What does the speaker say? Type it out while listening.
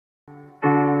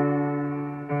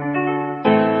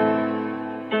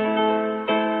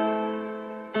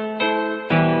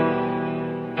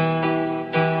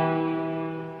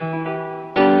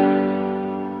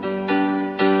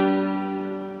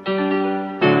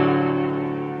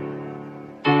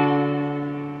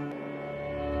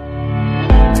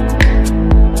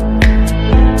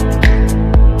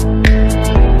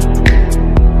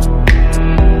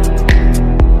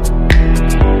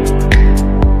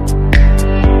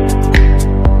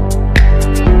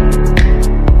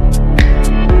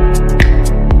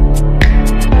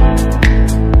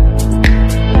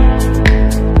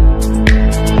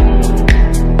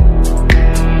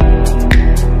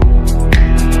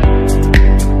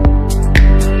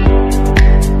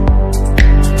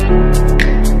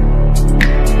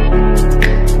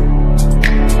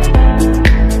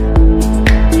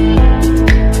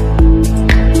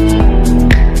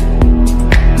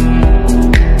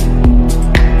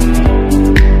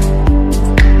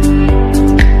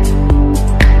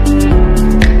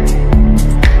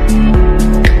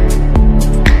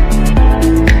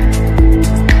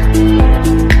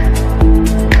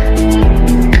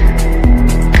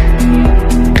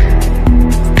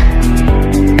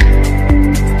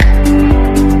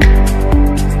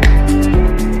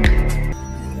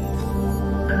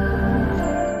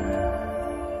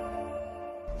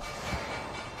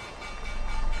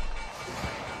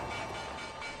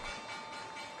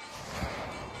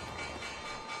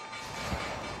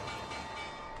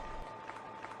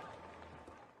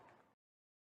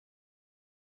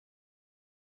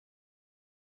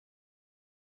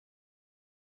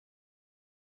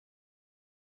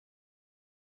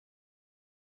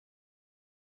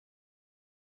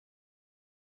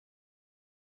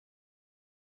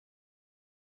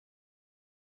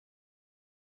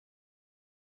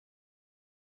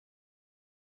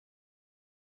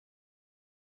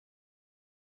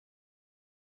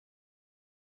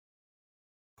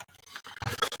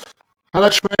Hello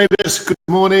traders, good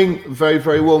morning.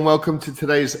 Very warm welcome to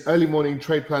today's early morning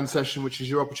trade plan session, which is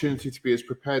your opportunity to be as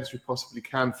prepared as we possibly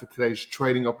can for today's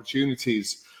trading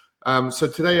opportunities. So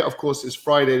today, of course, is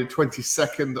Friday, the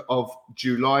 22nd of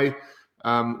July.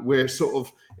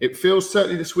 It feels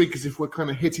certainly this week as if we're kind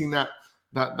of hitting that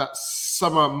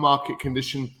summer market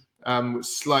condition, with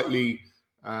slightly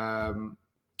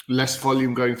less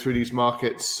volume going through these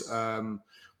markets.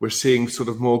 We're seeing sort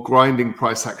of more grinding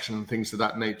price action and things of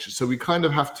that nature. So we kind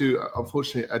of have to,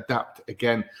 unfortunately, adapt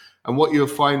again. And what you'll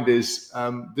find is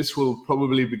this will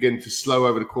probably begin to slow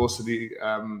over the course of the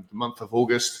month of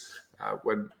August,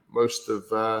 when most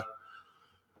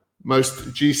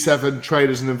G7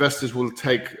 traders and investors will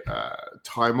take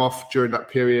time off during that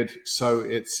period. So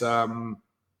it's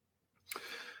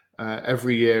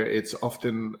every year it's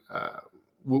often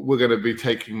we're going to be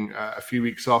taking a few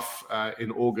weeks off in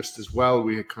August as well.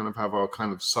 We kind of have our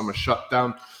kind of summer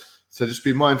shutdown. So just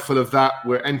be mindful of that.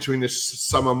 We're entering this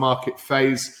summer market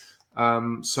phase.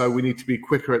 So we need to be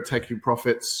quicker at taking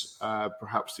profits,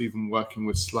 perhaps even working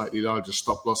with slightly larger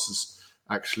stop losses,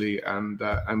 actually,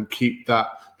 and keep that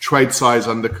trade size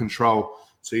under control.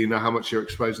 So you know how much you're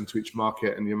exposing to each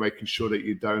market, and you're making sure that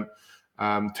you don't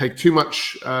take too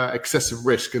much excessive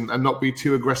risk and not be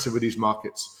too aggressive with these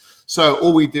markets. So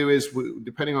all we do is,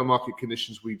 depending on market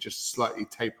conditions, we just slightly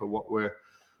taper what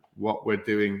we're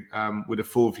doing, with a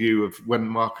full view of when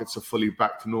markets are fully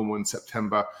back to normal in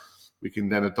September. We can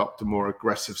then adopt a more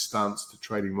aggressive stance to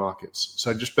trading markets.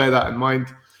 So just bear that in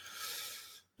mind.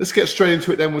 Let's get straight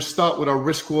into it then. We'll start with our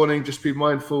risk warning. Just be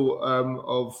mindful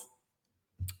of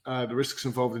the risks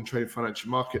involved in trading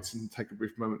financial markets, and take a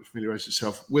brief moment to familiarize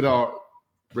yourself with our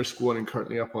risk warning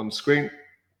currently up on the screen.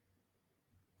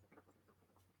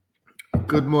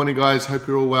 Good morning, guys. Hope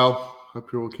you're all well.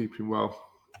 Hope you're all keeping well.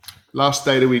 Last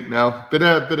day of the week now. Been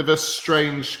a bit of a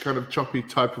strange, kind of choppy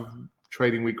type of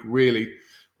trading week, really.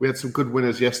 We had some good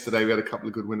winners yesterday. We had a couple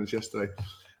of good winners yesterday.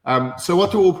 So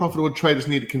what do all profitable traders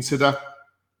need to consider?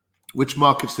 Which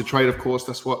markets to trade, of course.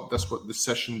 That's what this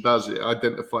session does. It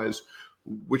identifies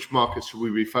which markets should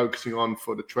we be focusing on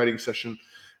for the trading session.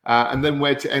 And then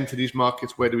where to enter these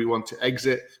markets, where do we want to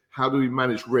exit? How do we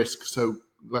manage risk? So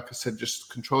like I said, just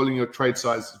controlling your trade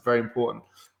size is very important.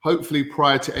 Hopefully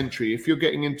prior to entry, if you're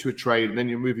getting into a trade and then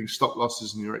you're moving stop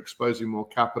losses and you're exposing more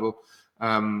capital,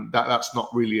 that's not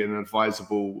really an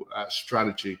advisable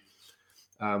strategy.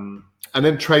 And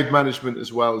then trade management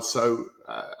as well. So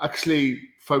actually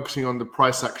focusing on the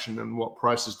price action and what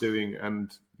price is doing,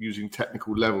 and using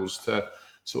technical levels to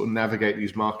sort of navigate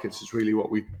these markets is really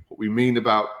what we mean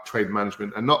about trade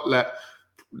management, and not let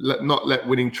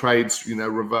winning trades,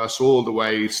 reverse all the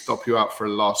way, stop you out for a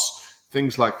loss.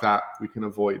 Things like that we can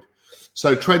avoid.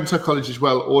 So trade and psychology as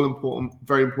well, all important,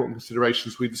 very important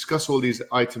considerations. We discuss all these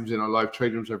items in our live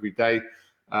trade rooms every day.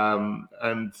 And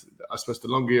I suppose the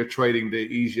longer you're trading, the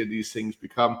easier these things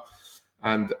become.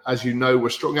 And as you know, we're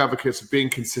strong advocates of being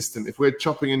consistent. If we're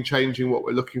chopping and changing what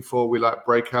we're looking for, we like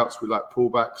breakouts, we like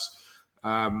pullbacks.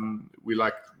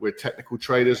 We're technical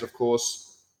traders, of course.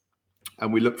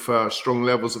 And we look for strong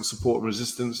levels of support and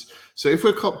resistance. So if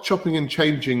we're chopping and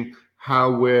changing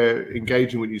how we're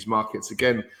engaging with these markets,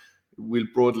 again, we'll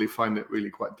broadly find it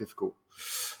really quite difficult.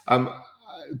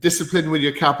 Discipline with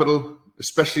your capital,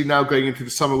 especially now going into the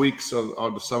summer weeks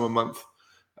or the summer month,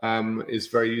 is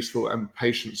very useful, and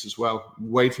patience as well.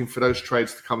 Waiting for those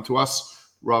trades to come to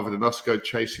us rather than us go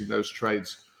chasing those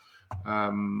trades,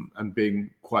 and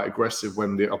being quite aggressive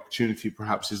when the opportunity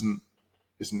perhaps isn't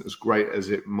as great as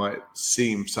it might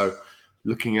seem. So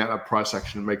looking at that price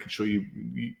action and making sure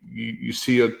you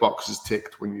see your boxes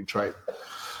ticked when you trade.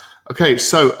 Okay,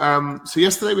 so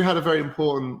yesterday we had a very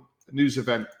important news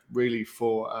event, really,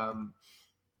 for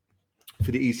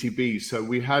the ECB. So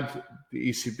we had the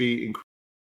ECB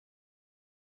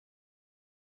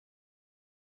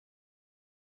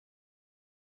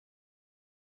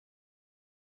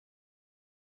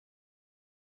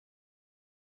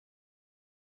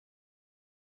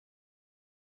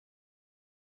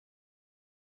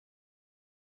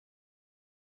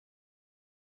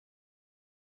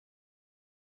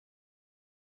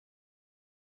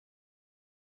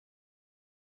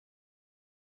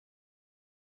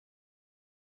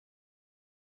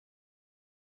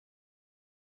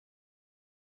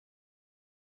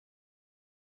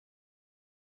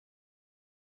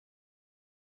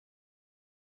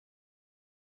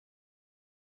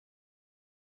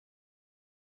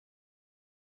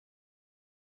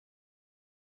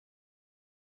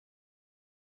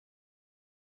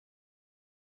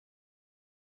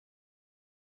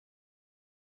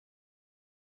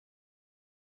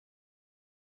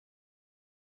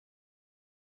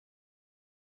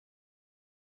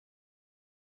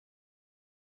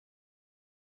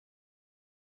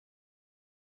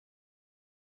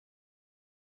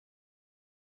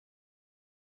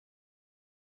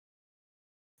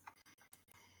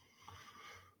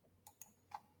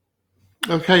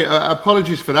Okay,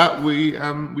 apologies for that. We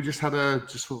just had a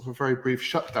very brief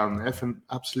shutdown there for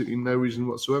absolutely no reason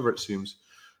whatsoever. It seems.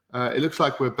 It looks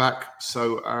like we're back.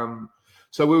 So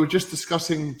we were just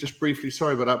discussing just briefly.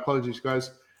 Sorry about that. Apologies,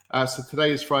 guys. So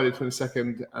today is Friday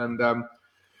 22nd, and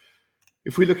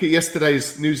if we look at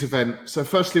yesterday's news event, so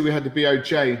firstly we had the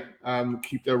BOJ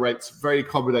keep their rates very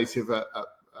accommodative at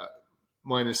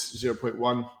minus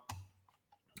 0.1.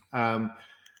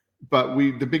 But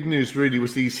the big news really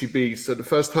was the ECB. So the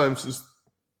first time since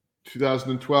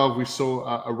 2012 we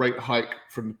saw a rate hike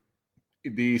from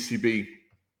the ECB.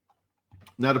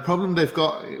 Now the problem they've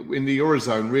got in the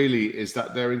Eurozone really is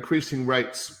that they're increasing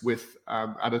rates with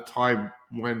at a time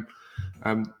when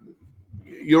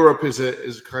Europe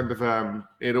is kind of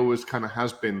it always kind of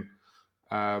has been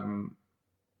kind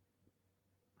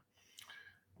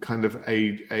of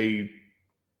a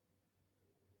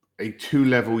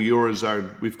two-level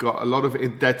Eurozone. We've got a lot of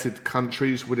indebted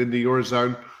countries within the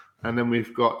Eurozone, and then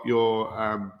we've got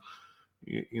your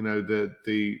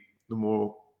the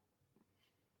more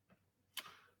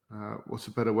what's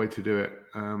a better way to do it?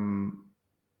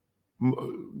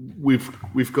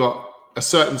 We've got a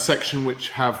certain section which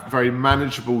have very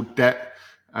manageable debt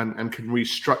and can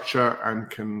restructure and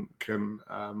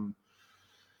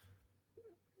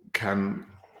can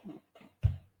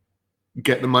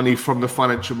get the money from the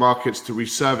financial markets to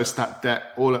reservice that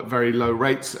debt, all at very low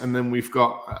rates. And then we've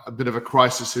got a bit of a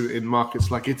crisis in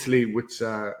markets like Italy, which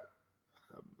have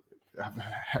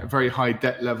very high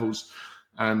debt levels,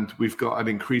 and we've got an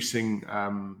increasing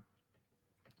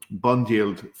bond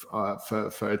yield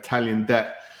for Italian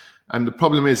debt. And the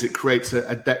problem is it creates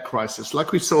a debt crisis,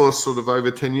 like we saw sort of over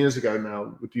 10 years ago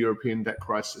now with the European debt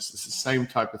crisis. It's the same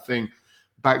type of thing.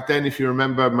 Back then, if you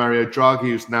remember, Mario Draghi,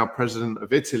 who's now president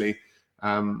of Italy,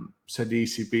 said the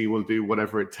ECB will do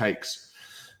whatever it takes.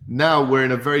 Now we're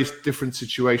in a very different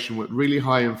situation with really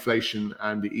high inflation,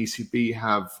 and the ECB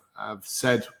have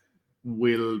said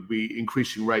will be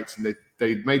increasing rates, and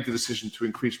they made the decision to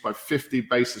increase by 50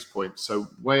 basis points, so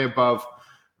way above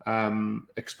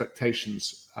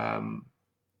expectations.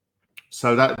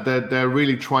 So that they're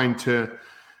really trying to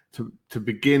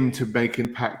begin to make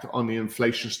impact on the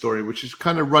inflation story, which is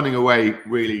kind of running away.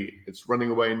 Really, it's running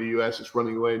away in the US, it's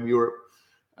running away in Europe.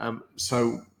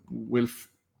 So we'll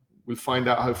find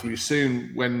out hopefully soon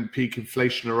when peak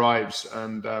inflation arrives,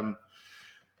 and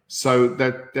so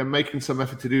they're making some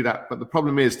effort to do that. But the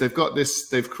problem is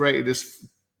they've created this,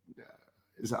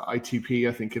 is that ITP,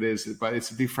 I think it is, but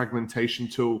it's a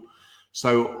defragmentation tool.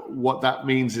 So what that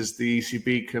means is the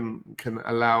ECB can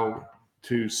allow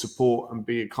to support and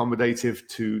be accommodative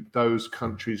to those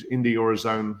countries in the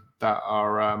Eurozone that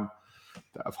are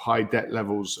that have high debt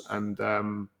levels, and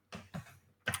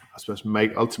I suppose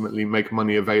ultimately make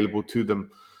money available to them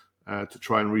to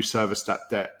try and reservice that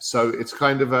debt. So it's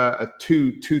kind of a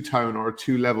two-tone or a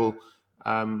two-level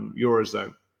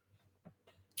Eurozone.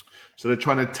 So they're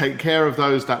trying to take care of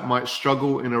those that might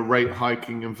struggle in a rate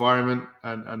hiking environment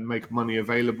and make money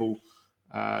available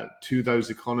to those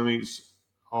economies,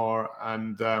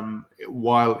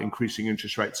 while increasing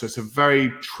interest rates. So it's a very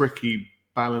tricky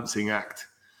balancing act.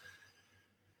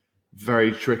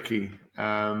 Very tricky.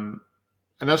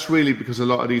 And that's really because a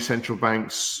lot of these central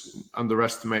banks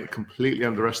completely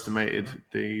underestimated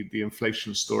the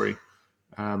inflation story,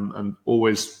 and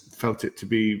always felt it to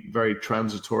be very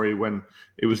transitory when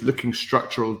it was looking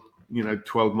structural,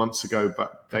 12 months ago,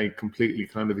 but they completely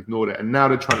kind of ignored it. And now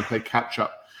they're trying to play catch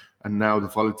up, and now the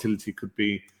volatility could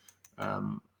be,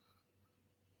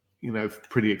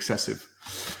 pretty excessive.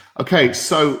 Okay,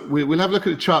 so we'll have a look at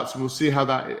the charts and we'll see how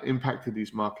that impacted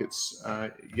these markets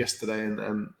yesterday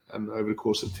and over the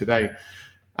course of today.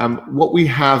 What we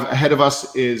have ahead of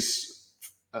us is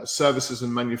services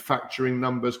and manufacturing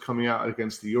numbers coming out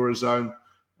against the Eurozone,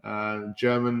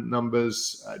 German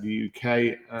numbers, the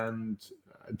UK and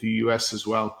the US as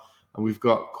well. And we've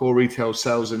got core retail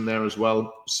sales in there as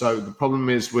well. So the problem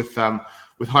is with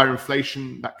higher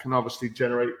inflation, that can obviously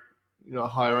generate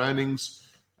higher earnings.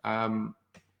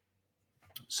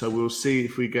 So we'll see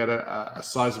if we get a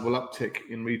sizable uptick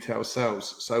in retail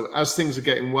sales. So as things are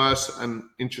getting worse and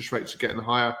interest rates are getting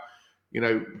higher,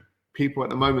 people at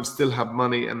the moment still have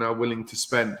money and are willing to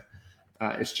spend.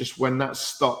 It's just when that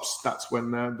stops, that's when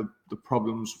the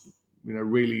problems,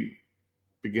 really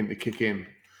begin to kick in.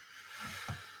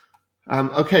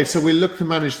 Okay, so we look to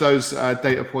manage those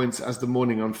data points as the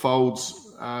morning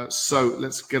unfolds. So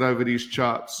let's get over these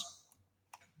charts.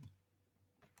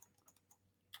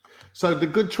 So the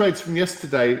good trades from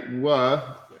yesterday were,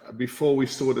 before we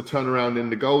saw the turnaround in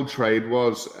the gold trade,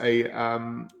 was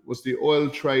the oil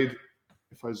trade.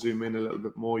 If I zoom in a little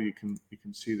bit more, you can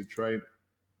see the trade.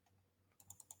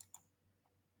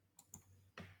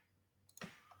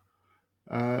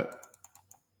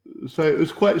 So it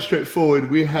was quite straightforward.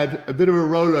 We had a bit of a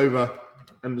rollover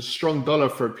and a strong dollar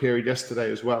for a period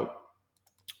yesterday as well.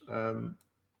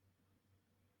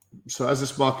 So as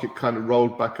this market kind of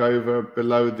rolled back over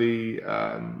below the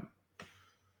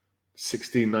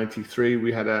 1693,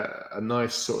 we had a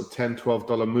nice sort of $10,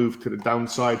 $12 move to the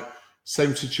downside.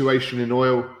 Same situation in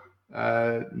oil,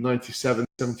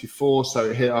 97.74. So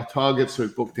it hit our target, so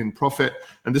it booked in profit.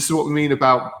 And this is what we mean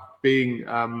about being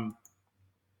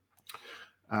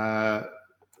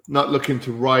not looking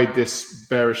to ride this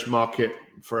bearish market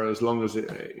for as long as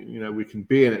we can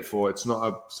be in it for. It's not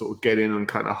a sort of get in and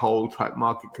kind of hold type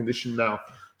market condition now.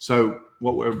 So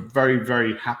what we're very,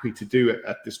 very happy to do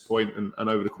at this point and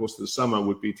over the course of the summer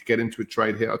would be to get into a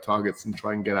trade, hit our targets, and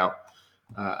try and get out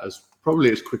as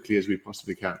quickly as we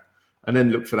possibly can, and then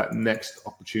look for that next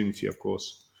opportunity, of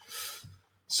course.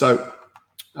 So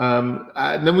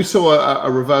and then we saw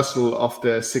a reversal off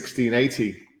the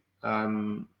 1680.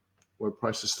 Where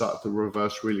prices started to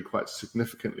reverse really quite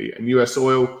significantly. And US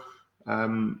oil,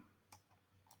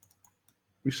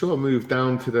 we saw a move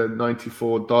down to the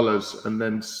 $94 and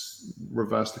then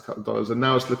reversed a couple of dollars. And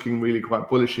now it's looking really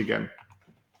quite bullish again.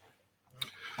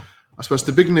 I suppose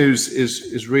the big news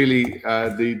is really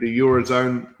the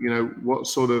Eurozone. What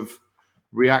sort of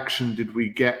reaction did we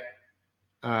get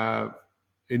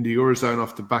in the Eurozone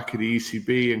off the back of the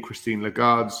ECB and Christine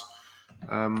Lagarde's?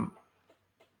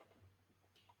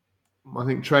 I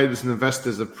think traders and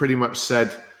investors have pretty much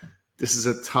said this is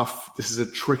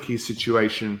a tricky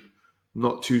situation.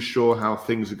 Not too sure how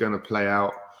things are going to play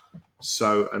out.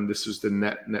 So, and this was the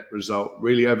net result.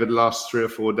 Really, over the last 3 or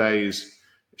 4 days,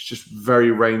 it's just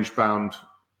very range bound.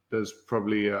 There's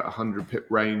probably a 100 pip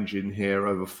range in here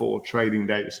over 4 trading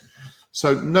days.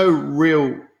 So, no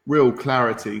real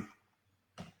clarity.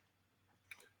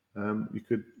 You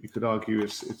could argue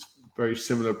it's very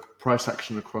similar price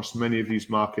action across many of these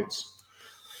markets.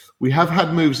 We have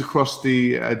had moves across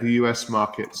the US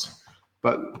markets,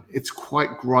 but it's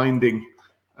quite grinding.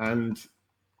 And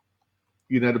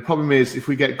the problem is if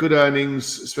we get good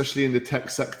earnings, especially in the tech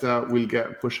sector, we'll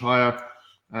get push higher.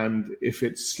 And if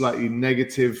it's slightly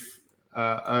negative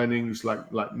earnings like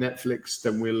Netflix,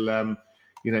 then we'll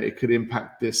it could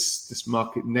impact this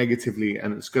market negatively,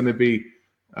 and it's going to be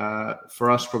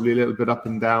for us probably a little bit up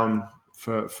and down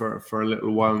for a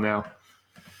little while now.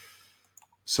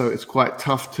 So it's quite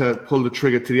tough to pull the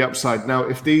trigger to the upside. Now,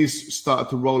 if these started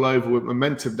to roll over with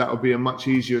momentum, that would be a much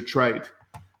easier trade.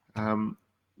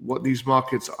 What these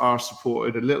markets are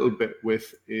supported a little bit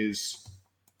with is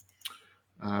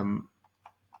not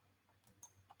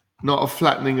a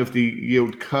flattening of the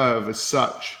yield curve as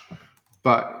such,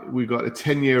 but we've got a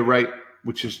 10-year rate,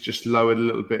 which is just lowered a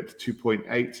little bit to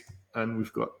 2.8, and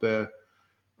we've got the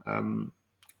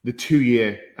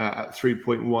 2-year at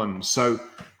 3.1. So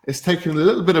it's taken a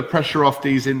little bit of pressure off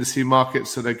these indice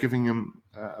markets, so they're giving them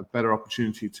a better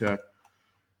opportunity to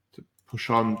push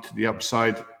on to the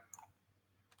upside.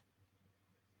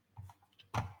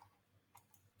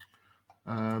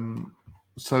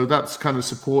 So that's kind of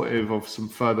supportive of some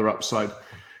further upside.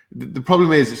 The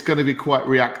problem is it's going to be quite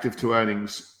reactive to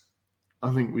earnings.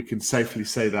 I think we can safely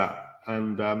say that.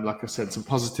 And like I said, some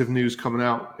positive news coming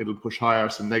out, it'll push higher.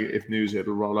 Some negative news,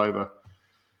 it'll roll over.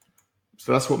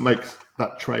 So that's what makes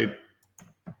that trade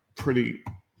pretty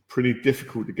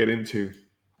difficult to get into.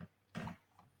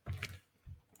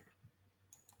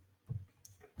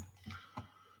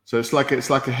 So it's like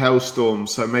a hailstorm.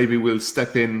 So maybe we'll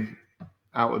step in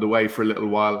out of the way for a little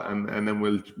while, and then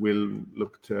we'll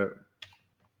look to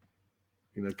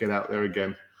get out there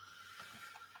again.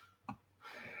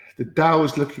 The Dow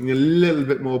is looking a little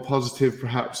bit more positive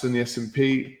perhaps than the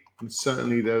S&P, and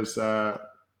certainly there's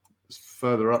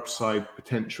further upside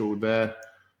potential there.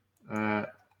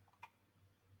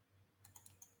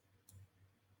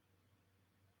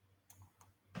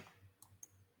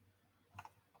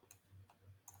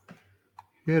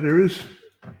 Yeah, there is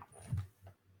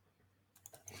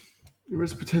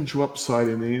potential upside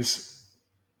in these.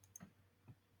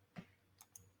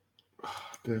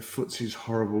 The FTSE's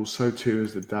horrible, so too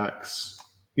is the DAX.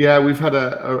 Yeah, we've had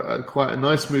a quite a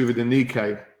nice move in the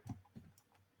Nikkei.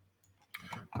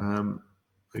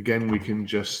 Again, we can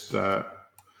just,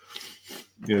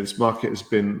 this market has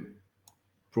been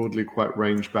broadly quite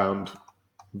range bound,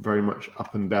 very much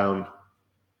up and down.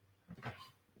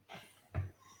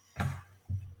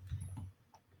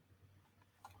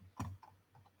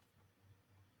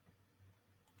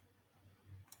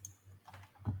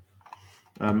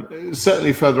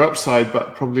 Certainly further upside,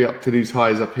 but probably up to these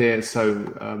highs up here. So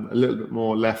a little bit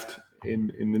more left in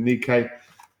the Nikkei.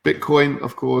 Bitcoin,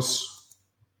 of course.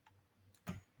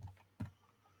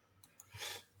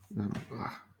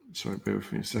 Sorry, bear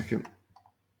with me a second.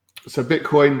 So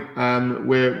Bitcoin,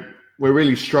 we're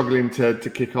really struggling to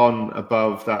kick on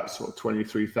above that sort of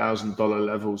 $23,000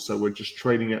 level. So we're just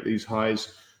trading at these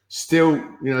highs. Still,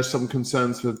 some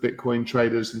concerns for Bitcoin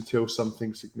traders until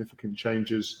something significant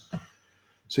changes.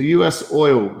 So US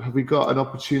oil, have we got an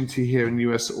opportunity here in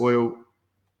US oil?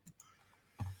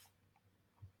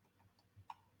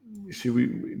 You see,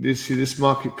 this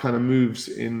market kind of moves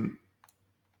in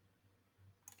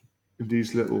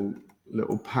these little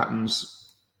patterns.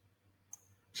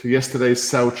 So yesterday's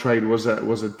sell trade was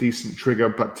a decent trigger,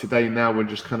 but today now we're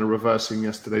just kind of reversing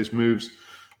yesterday's moves.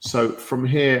 So from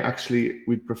here, actually,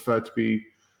 we'd prefer to be,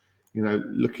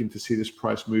 looking to see this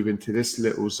price move into this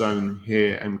little zone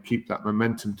here and keep that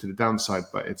momentum to the downside.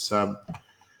 But it's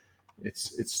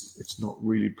not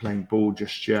really playing ball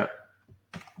just yet.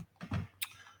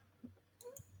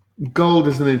 Gold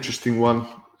is an interesting one.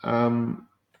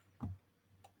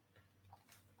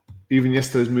 Even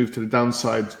yesterday's move to the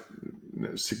downside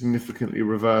significantly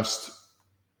reversed.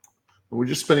 And we're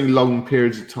just spending long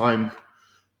periods of time,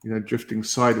 drifting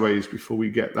sideways before we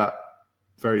get that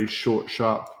very short,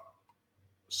 sharp,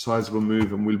 sizable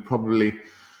move. And we'll probably,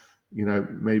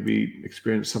 maybe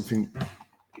experience something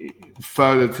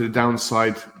further to the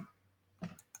downside.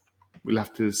 We'll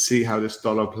have to see how this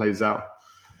dollar plays out.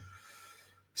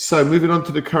 So moving on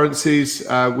to the currencies,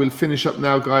 we'll finish up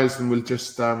now, guys, and we'll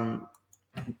just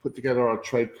put together our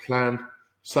trade plan.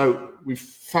 So we've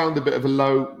found a bit of a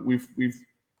low. We've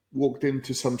walked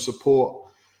into some support.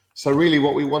 So really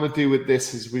what we want to do with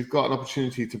this is we've got an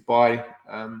opportunity to buy.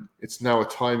 It's now a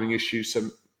timing issue. So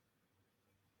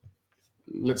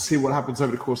let's see what happens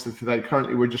over the course of today.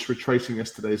 Currently, we're just retracing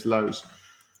yesterday's lows.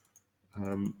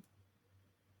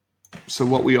 So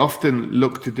what we often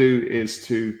look to do is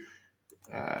to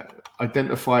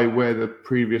identify where the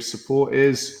previous support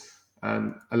is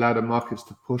and allow the markets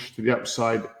to push to the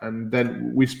upside. And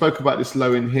then we spoke about this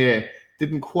low in here,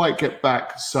 didn't quite get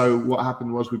back. So what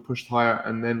happened was we pushed higher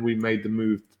and then we made the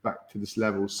move back to this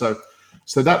level. So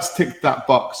that's ticked that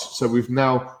box. So we've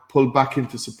now pulled back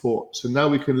into support. So now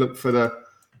we can look for the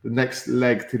next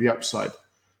leg to the upside.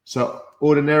 So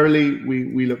ordinarily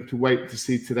we look to wait to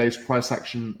see today's price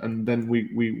action, and then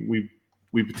we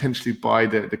potentially buy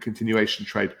the continuation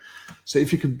trade. So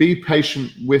if you can be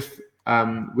patient with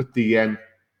the yen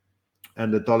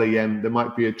and the dollar yen, there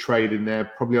might be a trade in there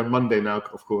probably on Monday now,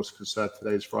 of course, because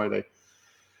today is Friday.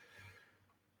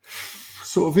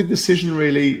 Sort of indecision,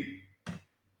 really.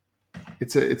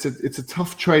 It's a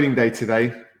tough trading day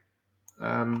today.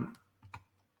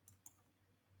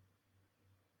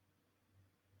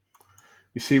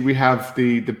 You see, we have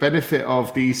the benefit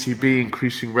of the ECB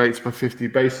increasing rates by 50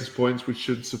 basis points, which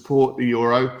should support the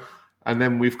euro. And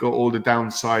then we've got all the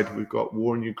downside. We've got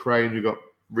war in Ukraine. We've got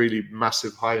really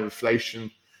massive high inflation.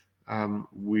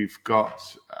 We've got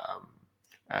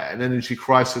an energy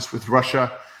crisis with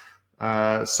Russia.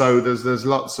 So there's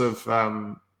lots of...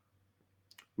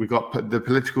 we've got the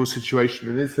political situation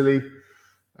in Italy,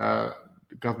 the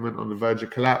government on the verge of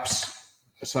collapse.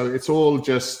 So it's all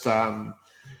just... And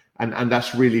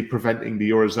that's really preventing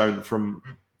the Eurozone from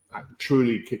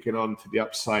truly kicking on to the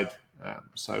upside.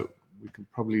 So we can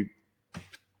probably,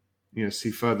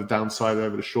 see further downside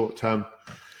over the short term.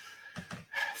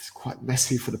 It's quite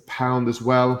messy for the pound as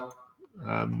well.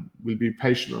 We'll be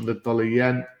patient on the dollar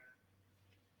yen.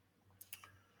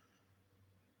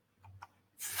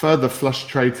 Further flush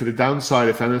trade to the downside,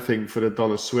 if anything, for the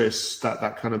dollar Swiss.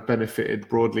 That kind of benefited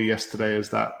broadly yesterday as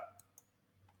the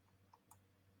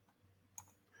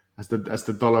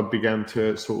dollar began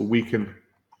to sort of weaken.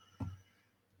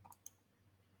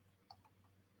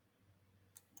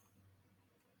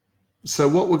 So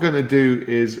what we're going to do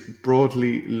is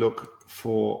broadly look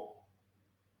for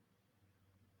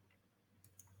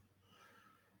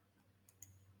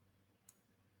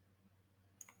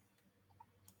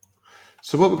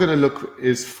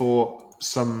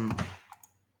some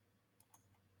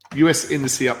US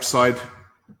indice upside.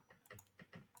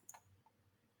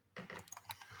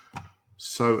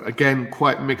 So again,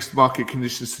 quite mixed market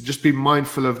conditions. So just be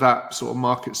mindful of that sort of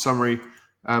market summary.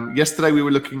 Yesterday we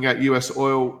were looking at US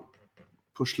oil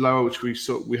pushed lower, which we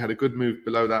had a good move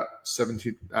below that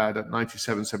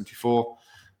 97.74,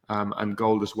 and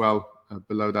gold as well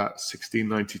below that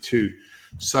 16.92.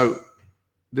 So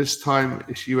this time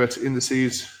it's US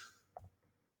indices.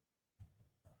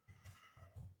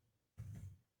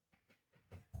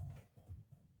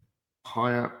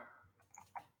 Higher.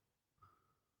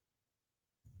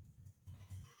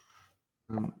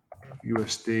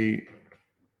 USD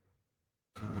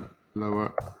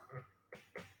lower.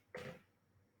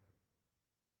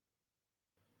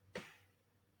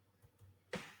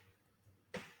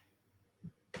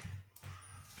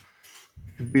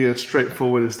 could be as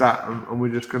straightforward as that, and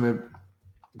we're just going to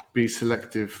be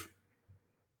selective.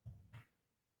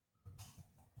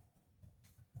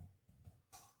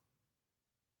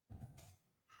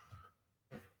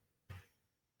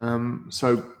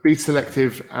 So be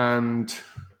selective and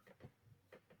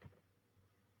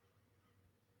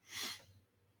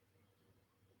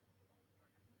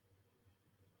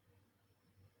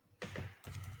I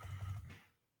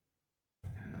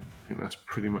think that's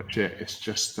pretty much it. It's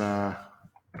just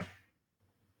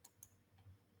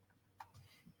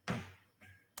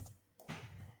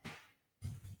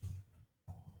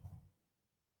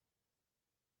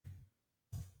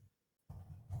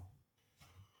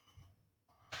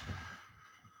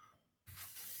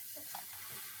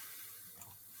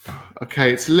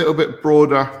okay, it's a little bit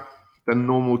broader than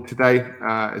normal today.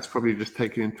 It's probably just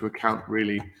taking into account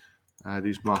really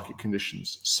these market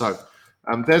conditions. So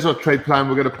there's our trade plan.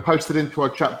 We're going to post it into our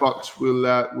chat box.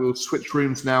 We'll switch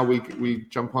rooms now. We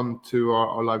jump on to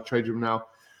our live trade room now,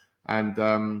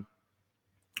 and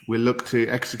we'll look to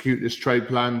execute this trade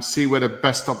plan, see where the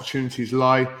best opportunities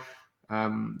lie.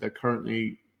 They're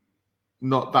currently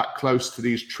not that close to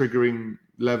these triggering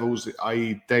levels,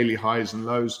 i.e. daily highs and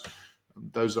lows.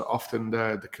 Those are often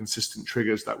the consistent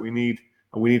triggers that we need,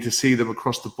 and we need to see them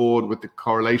across the board with the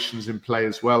correlations in play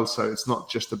as well. So it's not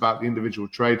just about the individual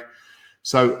trade.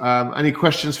 So any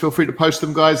questions, feel free to post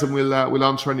them, guys, and we'll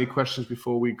answer any questions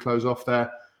before we close off there.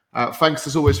 Thanks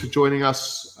as always for joining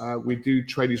us. We do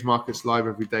trade these markets live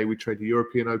every day. We trade the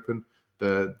European Open,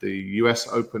 the US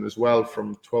Open as well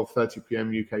from 12:30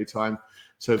 p.m. UK time.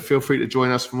 So feel free to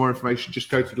join us. For more information, just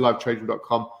go to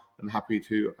livetrading.com, and happy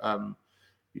to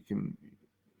you can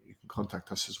contact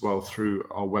us as well through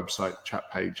our website chat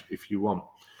page if you want.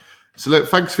 So look,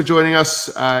 thanks for joining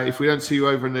us. If we don't see you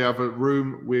over in the other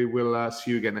room, we will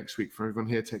see you again next week. For everyone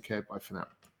here, take care. Bye for now.